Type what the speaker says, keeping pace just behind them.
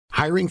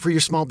Hiring for your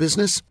small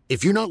business?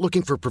 If you're not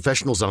looking for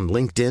professionals on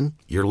LinkedIn,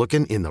 you're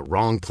looking in the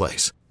wrong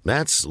place.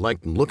 That's like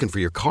looking for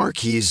your car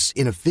keys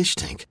in a fish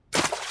tank.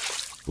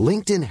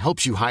 LinkedIn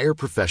helps you hire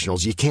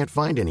professionals you can't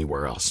find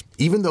anywhere else,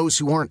 even those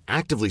who aren't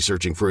actively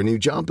searching for a new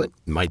job but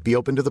might be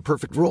open to the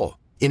perfect role.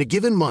 In a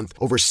given month,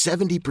 over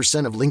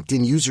 70% of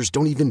LinkedIn users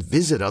don't even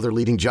visit other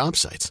leading job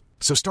sites.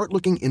 So start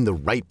looking in the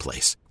right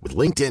place. With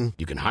LinkedIn,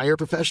 you can hire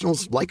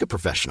professionals like a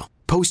professional.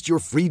 Post your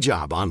free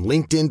job on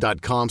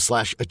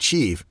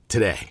linkedin.com/achieve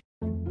today.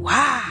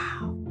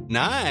 Wow.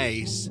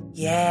 Nice.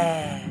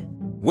 Yeah.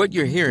 What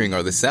you're hearing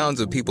are the sounds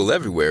of people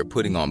everywhere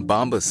putting on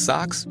Bombas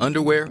socks,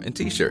 underwear, and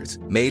T-shirts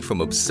made from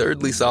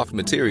absurdly soft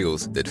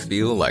materials that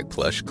feel like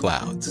plush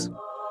clouds.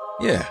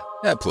 Yeah,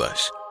 that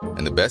plush.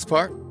 And the best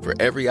part? For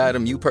every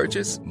item you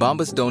purchase,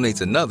 Bombas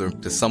donates another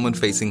to someone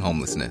facing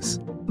homelessness.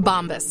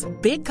 Bombas.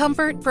 Big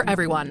comfort for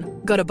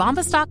everyone. Go to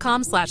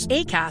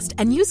bombas.com/ACAST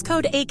and use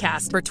code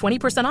ACAST for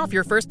 20% off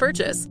your first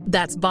purchase.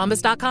 That's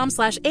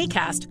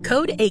bombas.com/ACAST.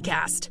 Code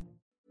ACAST.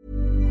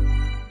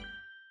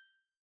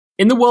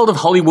 In the world of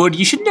Hollywood,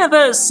 you should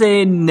never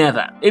say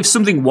never. If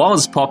something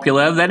was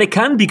popular, then it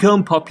can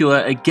become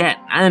popular again.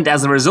 And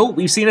as a result,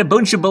 we've seen a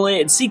bunch of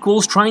belated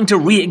sequels trying to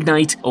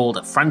reignite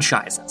older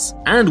franchises.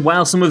 And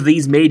while some of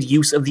these made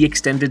use of the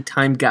extended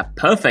time gap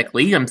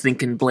perfectly, I'm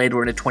thinking Blade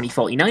Runner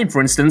 2049 for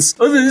instance,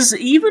 others,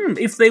 even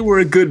if they were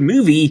a good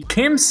movie,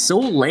 came so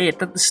late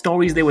that the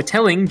stories they were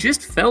telling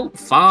just felt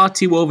far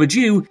too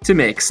overdue to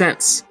make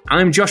sense.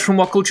 I'm Josh from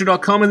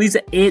WhatCulture.com and these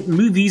are 8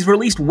 movies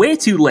released way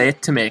too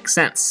late to make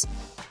sense.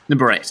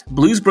 Number 8.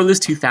 Blues Brothers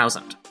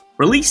 2000.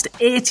 Released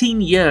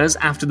 18 years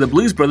after The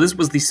Blues Brothers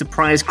was the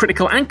surprise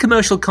critical and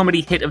commercial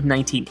comedy hit of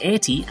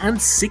 1980,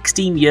 and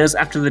 16 years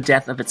after the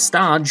death of its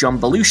star, John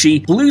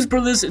Belushi, Blues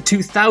Brothers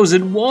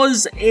 2000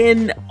 was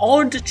an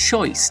odd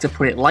choice, to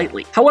put it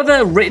lightly.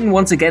 However, written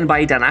once again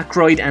by Dan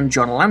Aykroyd and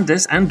John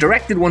Landis, and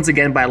directed once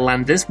again by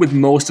Landis, with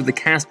most of the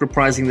cast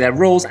reprising their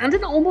roles, and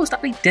an almost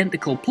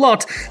identical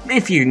plot,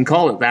 if you can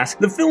call it that,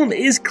 the film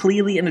is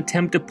clearly an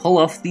attempt to pull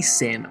off the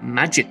same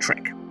magic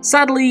trick.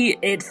 Sadly,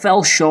 it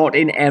fell short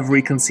in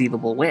every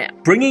conceivable way.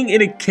 Bringing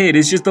in a kid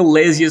is just the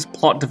laziest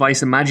plot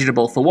device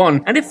imaginable for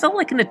one, and it felt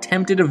like an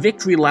attempt at a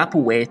victory lap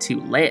way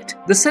too late.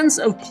 The sense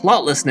of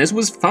plotlessness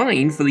was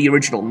fine for the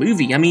original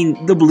movie. I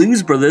mean, The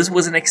Blues Brothers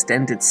was an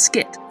extended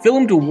skit,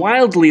 filmed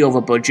wildly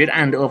over budget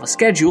and over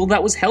schedule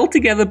that was held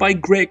together by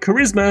great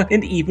charisma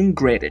and even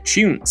greater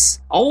tunes.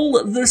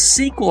 All the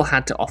sequel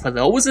had to offer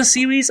though was a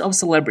series of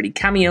celebrity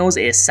cameos,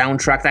 a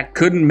soundtrack that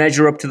couldn't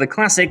measure up to the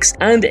classics,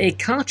 and a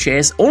car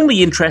chase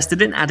only interested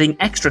in adding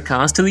extra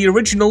cars to the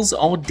original's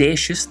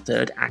audacious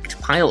third act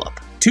pileup.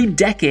 2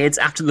 decades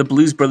after The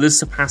Blues Brothers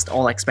surpassed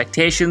all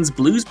expectations,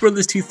 Blues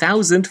Brothers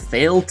 2000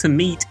 failed to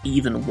meet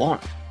even one.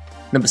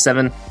 Number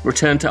 7.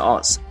 Return to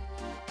Oz.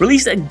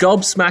 Released a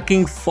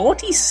gobsmacking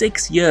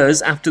 46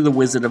 years after The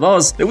Wizard of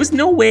Oz, there was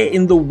no way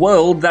in the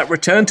world that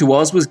Return to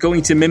Oz was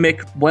going to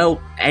mimic, well,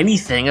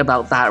 anything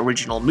about that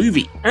original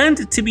movie.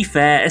 And to be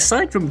fair,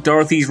 aside from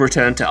Dorothy's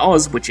Return to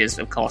Oz, which is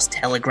of course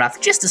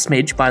telegraphed just a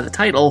smidge by the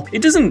title,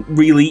 it doesn't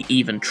really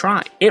even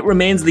try. It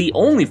remains the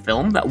only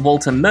film that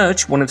Walter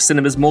Murch, one of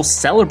cinema's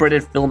most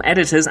celebrated film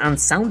editors and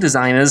sound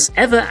designers,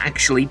 ever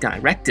actually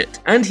directed.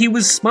 And he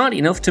was smart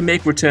enough to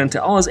make Return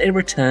to Oz a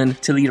return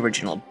to the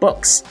original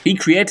books. He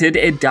created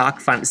a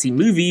dark fantasy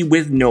movie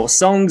with no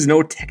songs,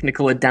 no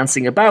technicolor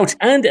dancing about,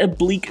 and a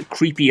bleak,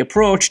 creepy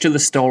approach to the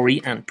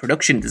story and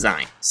production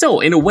design.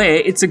 So, in a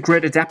way, it's a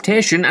great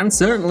adaptation and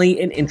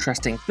certainly an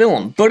interesting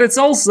film, but it's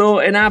also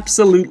an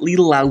absolutely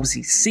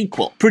lousy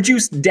sequel,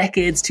 produced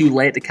decades too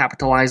late to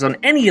capitalize on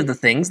any of the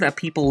things that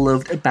people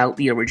loved about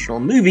the original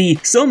movie,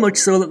 so much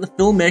so that the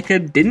filmmaker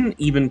didn't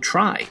even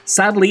try.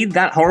 Sadly,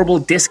 that horrible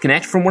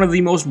disconnect from one of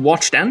the most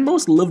watched and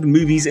most loved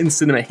movies in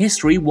cinema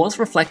history was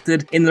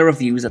reflected in the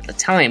reviews at the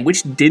time,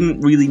 which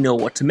didn't really know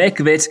what to make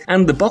of it,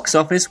 and the box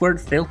office where it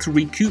failed to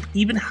recoup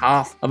even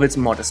half of its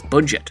modest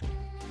budget.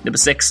 Number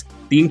 6.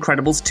 The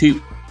Incredibles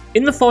 2.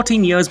 In the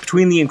 14 years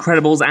between The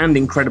Incredibles and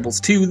Incredibles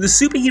 2, the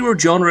superhero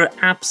genre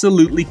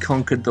absolutely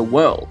conquered the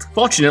world.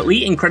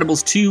 Fortunately,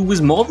 Incredibles 2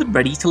 was more than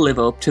ready to live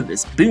up to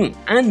this boom,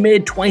 and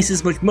made twice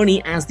as much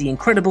money as The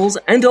Incredibles,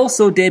 and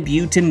also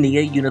debuted to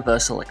near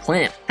universal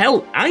acclaim.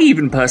 Hell, I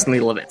even personally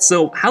love it,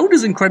 so how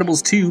does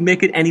Incredibles 2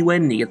 make it anywhere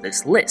near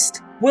this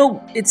list?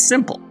 Well, it's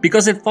simple,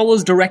 because it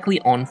follows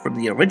directly on from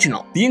the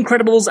original. The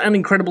Incredibles and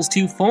Incredibles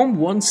 2 form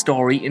one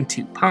story in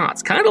 2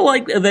 parts, kind of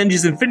like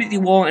Avengers Infinity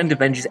War and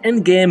Avengers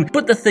Endgame,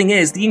 but the thing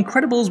is, The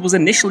Incredibles was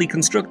initially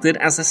constructed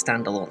as a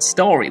standalone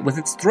story, with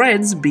its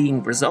threads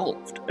being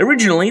resolved.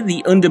 Originally,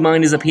 the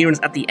Underminer's appearance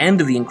at the end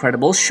of The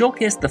Incredibles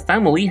showcased the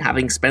family,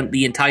 having spent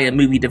the entire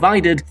movie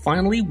divided,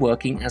 finally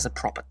working as a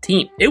proper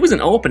team. It was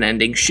an open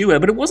ending, sure,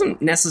 but it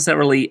wasn't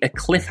necessarily a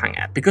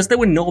cliffhanger, because there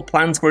were no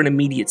plans for an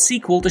immediate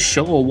sequel to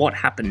show what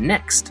happened happen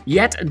next.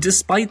 Yet,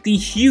 despite the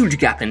huge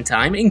gap in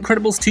time,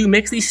 Incredibles 2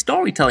 makes the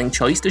storytelling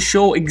choice to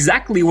show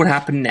exactly what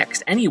happened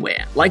next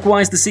anyway.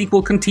 Likewise, the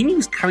sequel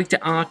continues character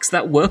arcs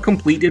that were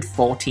completed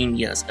 14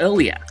 years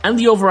earlier, and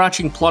the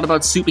overarching plot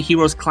about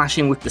superheroes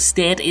clashing with the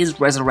state is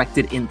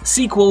resurrected in the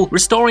sequel,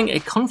 restoring a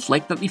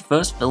conflict that the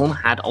first film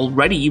had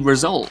already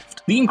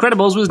resolved. The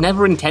Incredibles was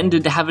never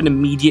intended to have an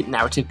immediate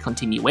narrative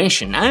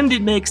continuation, and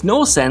it makes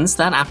no sense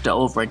that after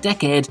over a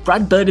decade,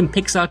 Brad Bird and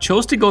Pixar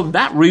chose to go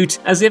that route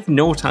as if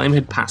no time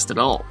had passed at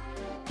all.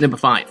 Number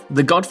 5.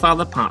 The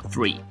Godfather Part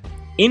 3.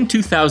 In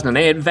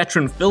 2008,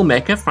 veteran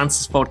filmmaker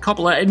Francis Ford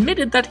Coppola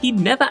admitted that he'd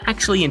never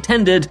actually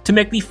intended to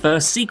make the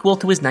first sequel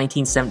to his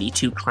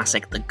 1972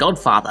 classic The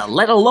Godfather,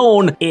 let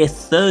alone a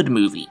third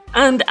movie.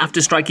 And after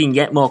striking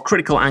yet more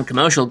critical and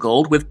commercial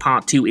gold with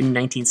Part 2 in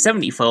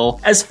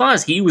 1974, as far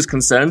as he was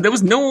concerned, there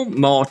was no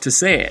more to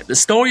say. The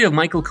story of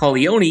Michael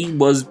Corleone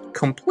was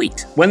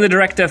complete. When the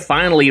director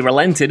finally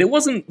relented, it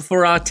wasn't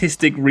for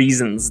artistic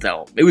reasons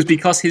though. It was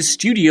because his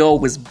studio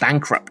was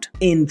bankrupt,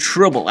 in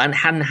trouble, and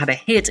hadn't had a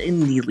hit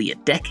in nearly a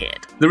decade.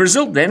 The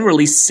result then,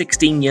 released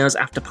 16 years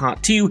after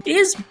Part 2,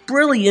 is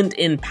brilliant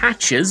in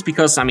patches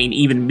because,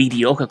 even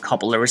mediocre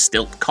Coppola is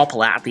still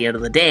Coppola at the end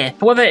of the day.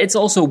 However, it's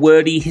also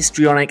wordy,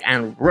 histrionic,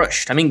 and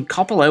rushed.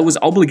 Coppola was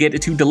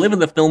obligated to deliver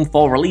the film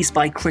for release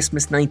by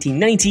Christmas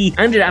 1990,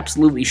 and it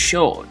absolutely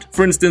showed.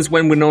 For instance,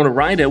 when Winona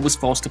Ryder was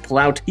forced to pull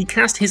out, he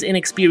cast his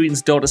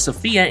inexperienced daughter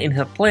Sophia in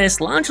her place,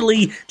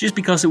 largely just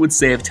because it would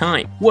save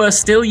time. Worse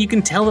still, you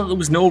can tell that there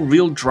was no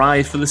real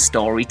drive for the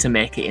story to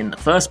make it in the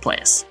first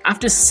place.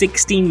 After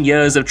 16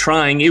 years of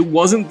trying, it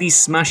wasn't the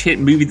smash hit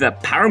movie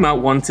that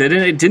Paramount wanted,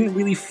 and it didn't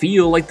really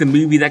feel like the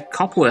movie that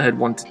Coppola had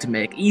wanted to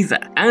make either.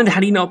 And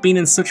had he not been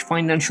in such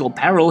financial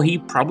peril, he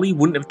probably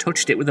wouldn't have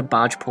touched it with a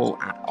barge pole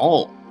at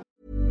all.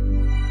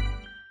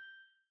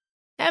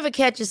 Ever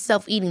catch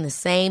yourself eating the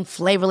same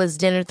flavorless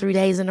dinner 3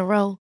 days in a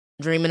row?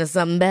 Dreaming of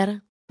something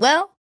better?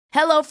 Well,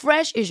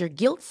 HelloFresh is your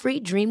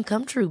guilt-free dream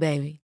come true,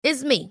 baby.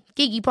 It's me,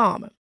 Keke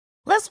Palmer.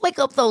 Let's wake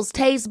up those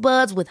taste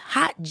buds with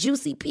hot,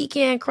 juicy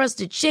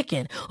pecan-crusted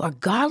chicken or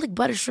garlic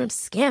butter shrimp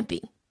scampi.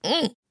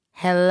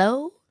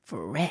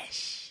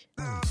 HelloFresh.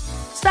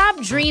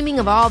 Stop dreaming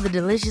of all the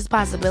delicious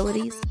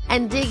possibilities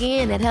and dig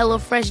in at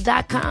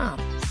HelloFresh.com.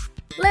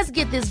 Let's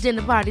get this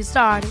dinner party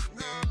started.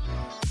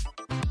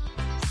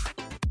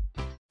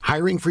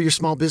 Hiring for your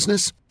small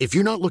business? If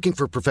you're not looking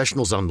for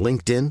professionals on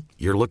LinkedIn,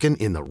 you're looking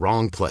in the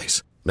wrong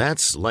place.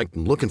 That's like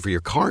looking for your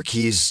car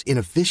keys in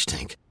a fish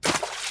tank.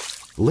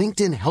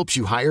 LinkedIn helps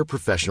you hire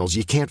professionals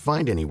you can't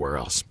find anywhere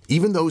else,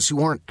 even those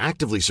who aren't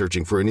actively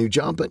searching for a new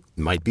job but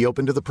might be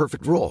open to the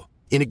perfect role.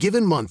 In a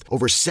given month,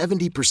 over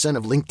 70%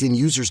 of LinkedIn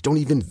users don't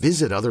even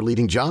visit other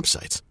leading job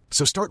sites.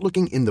 So start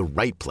looking in the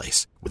right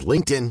place. With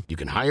LinkedIn, you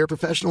can hire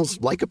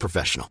professionals like a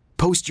professional.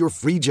 Post your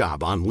free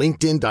job on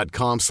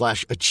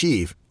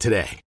linkedin.com/achieve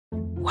today.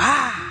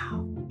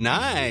 Wow.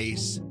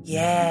 Nice.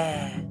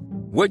 Yeah.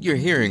 What you're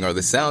hearing are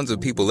the sounds of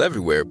people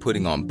everywhere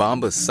putting on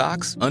Bombas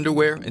socks,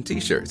 underwear, and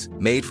t-shirts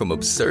made from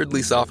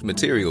absurdly soft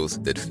materials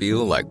that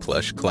feel like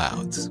plush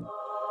clouds.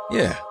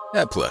 Yeah,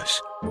 that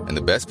plush. And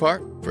the best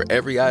part? For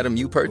every item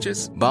you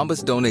purchase,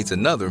 Bombas donates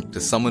another to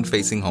someone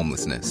facing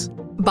homelessness.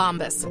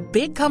 Bombas.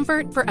 Big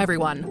comfort for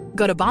everyone.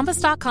 Go to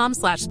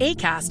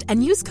bombas.com/ACAST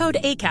and use code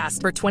ACAST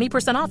for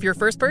 20% off your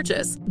first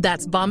purchase.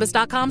 That's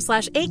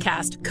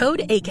bombas.com/ACAST,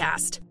 code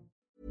ACAST.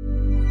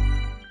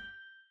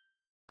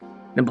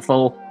 Number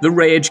 4. The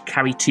Rage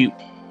Carrie 2.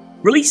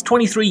 Released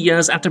 23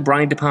 years after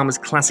Brian De Palma's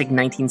classic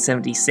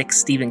 1976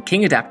 Stephen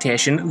King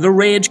adaptation, The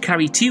Rage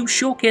Carrie 2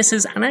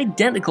 showcases an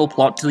identical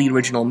plot to the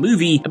original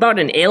movie about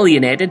an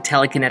alienated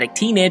telekinetic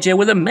teenager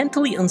with a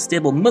mentally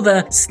unstable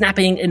mother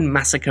snapping and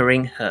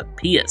massacring her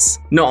peers.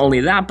 Not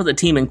only that, but the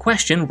team in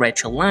question,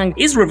 Rachel Lang,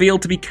 is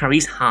revealed to be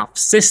Carrie's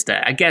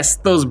half-sister. I guess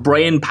those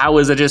brain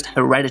powers are just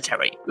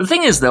hereditary. The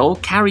thing is though,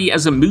 Carrie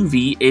as a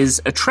movie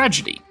is a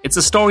tragedy. It's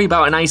a story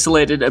about an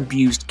isolated,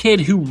 abused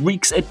kid who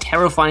wreaks a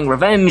terrifying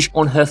revenge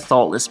on her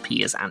thoughtless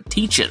peers and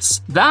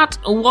teachers. That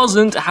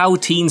wasn't how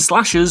teen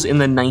slashers in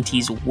the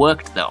 90s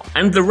worked though,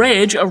 and The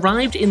Rage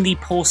arrived in the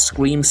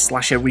post-Scream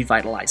slasher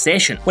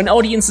revitalization, when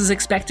audiences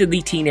expected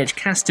the teenage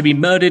cast to be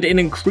murdered in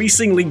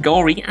increasingly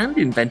gory and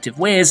inventive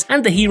ways,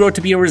 and the hero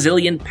to be a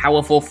resilient,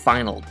 powerful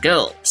final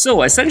girl.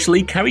 So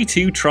essentially, Carrie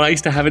 2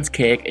 tries to have its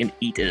cake and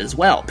eat it as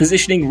well,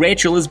 positioning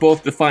Rachel as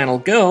both the final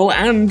girl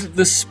and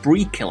the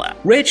spree killer.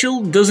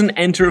 Rachel doesn't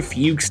enter a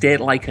fugue state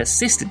like her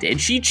sister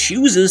did, she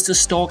chooses to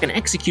stalk and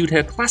execute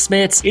her classmates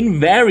in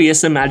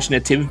various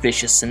imaginative,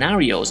 vicious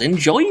scenarios,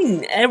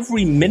 enjoying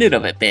every minute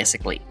of it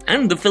basically.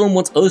 And the film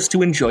wants us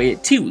to enjoy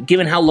it too,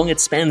 given how long it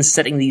spends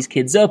setting these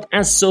kids up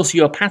as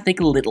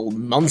sociopathic little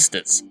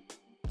monsters.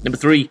 Number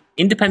 3.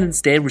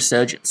 Independence Day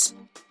Resurgence.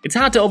 It's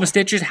hard to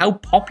overstate just how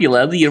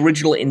popular the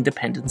original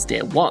Independence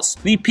Day was.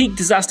 The peak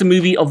disaster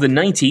movie of the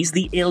 90s,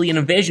 the alien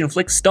invasion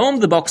flick,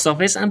 stormed the box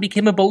office and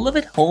became a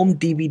beloved home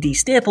DVD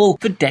staple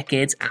for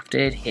decades after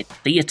it hit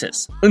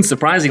theaters.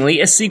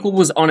 Unsurprisingly, a sequel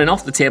was on and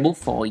off the table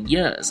for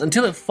years,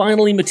 until it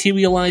finally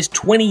materialized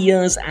 20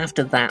 years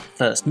after that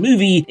first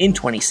movie in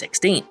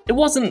 2016. It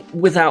wasn't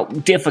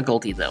without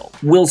difficulty though.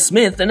 Will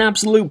Smith, an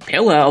absolute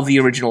pillar of the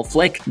original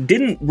flick,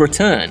 didn't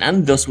return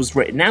and thus was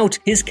written out,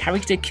 his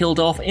character killed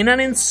off in an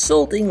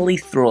insultingly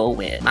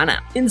throwaway manner.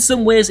 In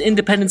some ways,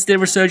 Independence Day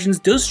Resurgence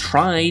does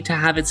try to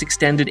have its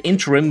extended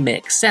interim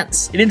make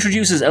sense. It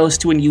introduces us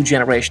to a new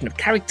generation of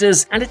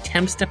characters and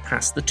attempts to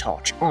pass the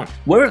torch on.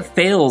 Where it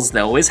fails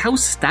though is how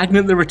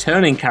stagnant the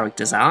returning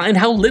characters are and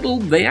how little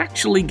they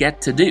actually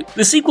get to do.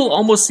 The sequel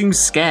almost seems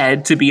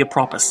scared to be a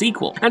proper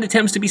sequel and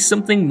attempts to be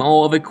something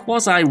more of a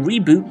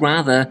quasi-reboot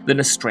rather than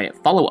a straight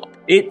follow-up.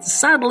 It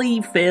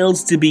sadly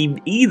fails to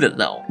be either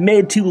though,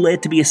 made too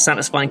late to be a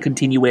satisfying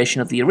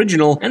continuation of the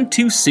original and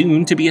too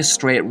soon to be a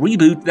straight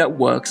reboot that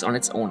works on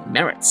its own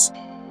merits.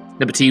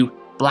 Number 2,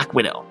 Black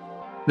Widow.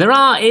 There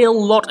are a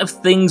lot of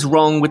things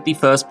wrong with the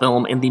first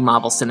film in the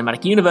Marvel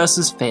Cinematic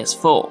Universe's Phase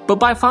 4, but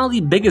by far the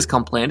biggest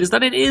complaint is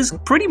that it is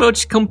pretty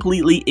much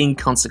completely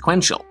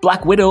inconsequential.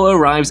 Black Widow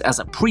arrives as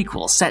a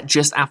prequel set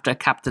just after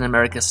Captain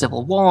America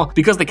Civil War,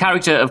 because the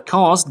character, of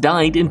course,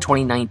 died in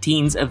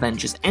 2019's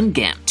Avengers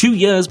Endgame, 2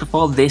 years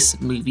before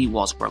this movie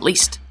was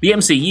released. The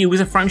MCU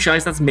is a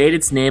franchise that's made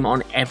its name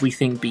on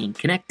everything being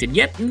connected,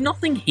 yet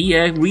nothing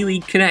here really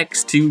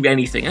connects to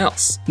anything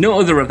else. No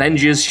other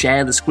Avengers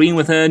share the screen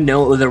with her,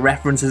 no other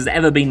reference has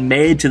ever been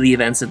made to the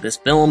events of this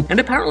film, and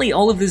apparently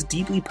all of this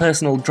deeply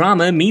personal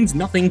drama means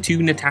nothing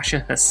to Natasha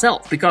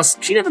herself, because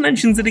she never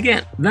mentions it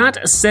again.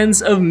 That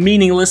sense of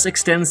meaningless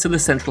extends to the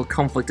central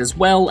conflict as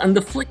well, and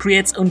the flick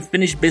creates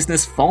unfinished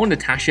business for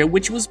Natasha,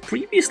 which was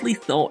previously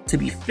thought to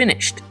be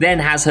finished, then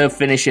has her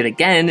finish it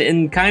again,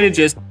 and kinda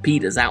just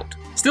peters out.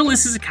 Still,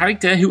 this is a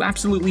character who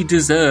absolutely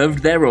deserved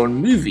their own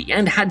movie,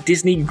 and had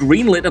Disney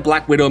greenlit a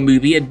Black Widow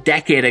movie a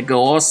decade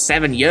ago, or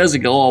 7 years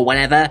ago, or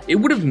whenever, it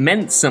would have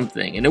meant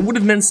something, and it would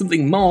have meant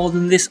something more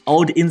than this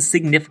odd,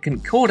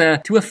 insignificant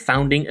coda to a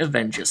founding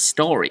Avengers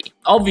story.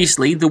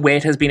 Obviously, the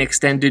wait has been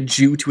extended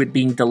due to it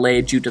being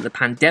delayed due to the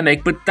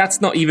pandemic, but that's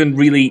not even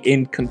really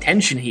in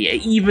contention here.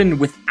 Even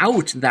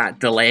without that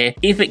delay,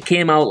 if it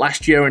came out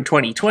last year in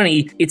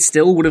 2020, it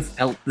still would have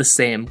felt the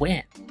same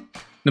way.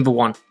 Number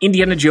 1,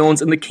 Indiana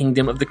Jones and the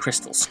Kingdom of the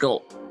Crystal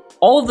Skull.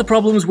 All of the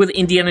problems with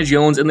Indiana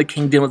Jones and the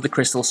Kingdom of the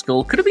Crystal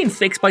Skull could have been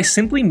fixed by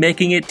simply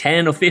making it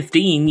 10 or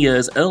 15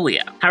 years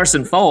earlier.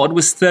 Harrison Ford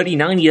was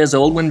 39 years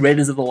old when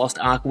Raiders of the Lost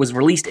Ark was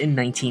released in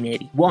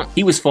 1981.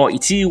 He was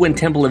 42 when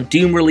Temple of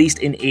Doom released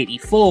in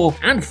 84,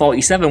 and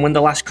 47 when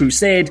The Last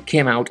Crusade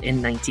came out in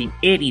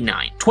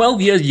 1989.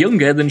 12 years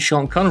younger than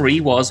Sean Connery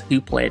was, who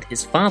played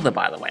his father,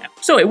 by the way.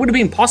 So it would have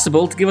been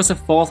possible to give us a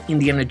fourth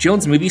Indiana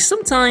Jones movie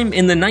sometime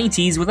in the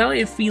 90s without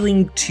it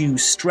feeling too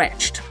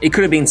stretched. It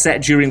could have been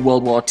set during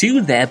World War II,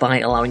 thereby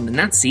allowing the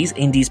Nazis,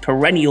 Indy's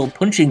perennial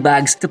punching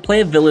bags, to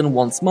play a villain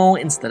once more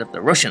instead of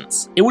the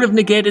Russians. It would have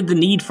negated the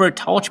need for a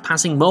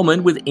torch-passing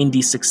moment with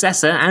Indy's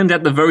successor, and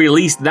at the very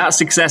least, that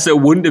successor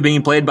wouldn't have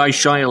been played by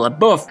Shia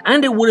LaBeouf,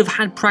 and it would have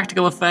had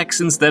practical effects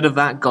instead of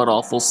that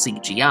god-awful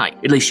CGI.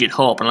 At least you'd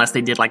hope, unless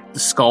they did like the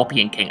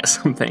Scorpion King or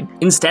something.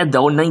 Instead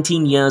though,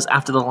 19 years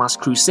after The Last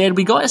Crusade,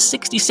 we got a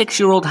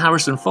 66-year-old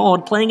Harrison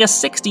Ford playing a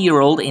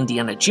 60-year-old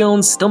Indiana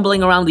Jones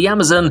stumbling around the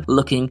Amazon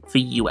looking for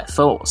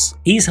UFOs.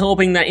 He's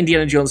hoping that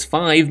Indiana Jones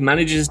 5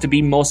 manages to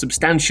be more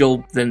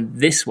substantial than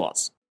this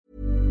was.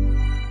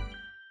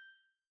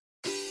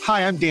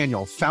 Hi, I'm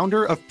Daniel,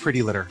 founder of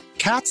Pretty Litter.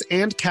 Cats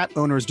and cat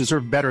owners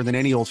deserve better than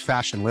any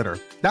old-fashioned litter.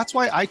 That's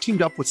why I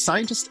teamed up with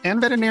scientists and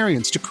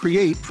veterinarians to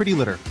create Pretty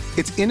Litter.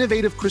 Its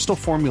innovative crystal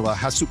formula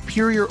has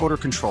superior odor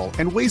control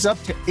and weighs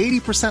up to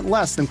 80%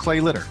 less than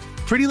clay litter.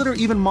 Pretty Litter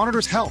even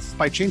monitors health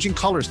by changing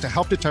colors to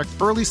help detect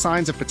early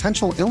signs of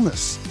potential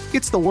illness.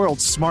 It's the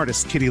world's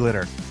smartest kitty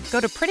litter. Go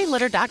to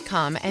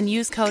prettylitter.com and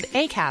use code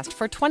ACAST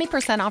for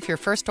 20% off your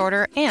first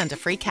order and a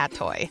free cat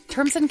toy.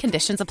 Terms and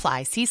conditions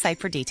apply. See site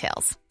for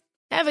details.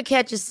 Ever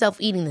catch yourself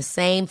eating the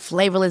same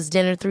flavorless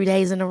dinner 3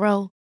 days in a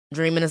row?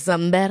 Dreaming of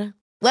something better?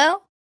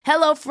 Well,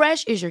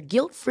 HelloFresh is your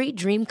guilt-free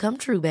dream come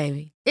true,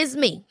 baby. It's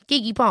me,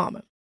 Keke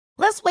Palmer.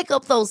 Let's wake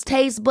up those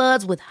taste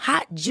buds with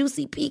hot,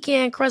 juicy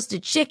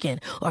pecan-crusted chicken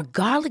or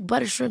garlic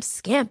butter shrimp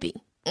scampi.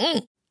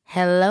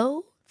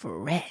 Hello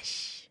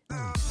Fresh.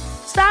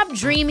 Stop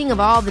dreaming of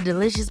all the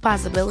delicious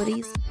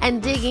possibilities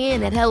and dig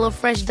in at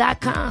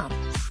HelloFresh.com.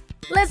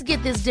 Let's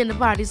get this dinner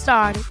party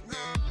started.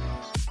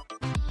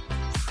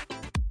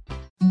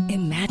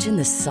 Imagine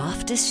the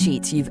softest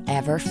sheets you've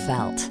ever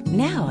felt.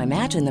 Now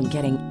imagine them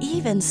getting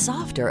even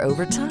softer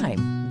over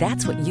time.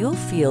 That's what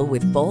you'll feel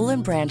with Boll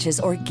 & Branch's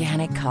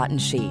organic cotton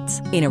sheets.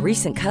 In a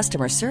recent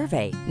customer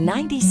survey,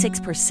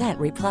 96%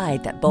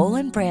 replied that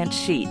Boll & Branch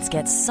sheets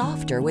get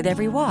softer with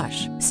every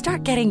wash.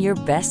 Start getting your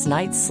best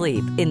night's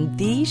sleep in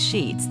these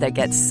sheets that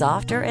get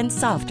softer and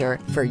softer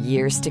for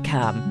years to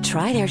come.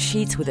 Try their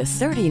sheets with a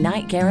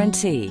 30-night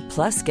guarantee.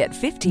 Plus, get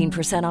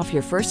 15% off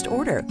your first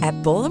order at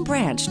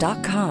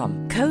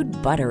bollandbranch.com. Code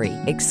BUTTERY.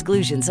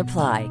 Exclusions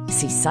apply.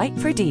 See site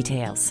for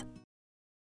details.